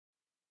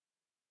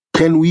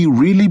Can we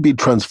really be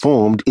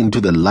transformed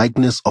into the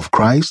likeness of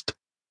Christ?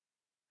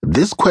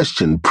 This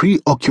question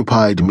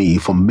preoccupied me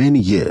for many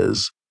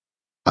years.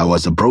 I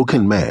was a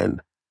broken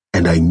man,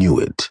 and I knew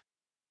it.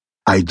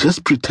 I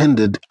just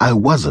pretended I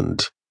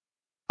wasn't.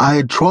 I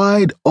had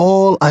tried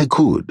all I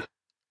could: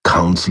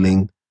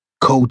 counseling,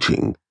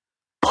 coaching,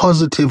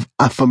 positive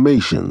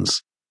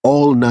affirmations,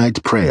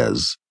 all-night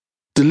prayers,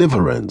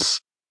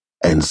 deliverance,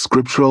 and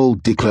scriptural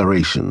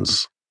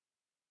declarations.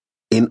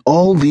 In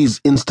all these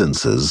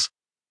instances,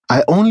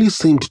 I only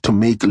seemed to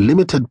make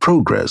limited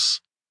progress.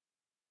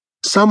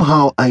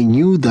 Somehow I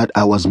knew that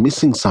I was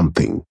missing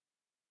something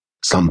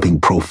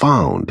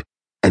profound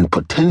and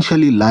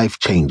potentially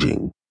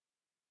life-changing.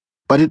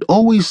 But it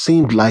always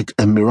seemed like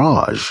a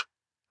mirage,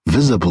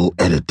 visible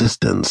at a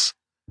distance,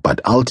 but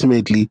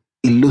ultimately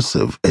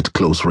elusive at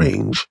close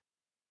range.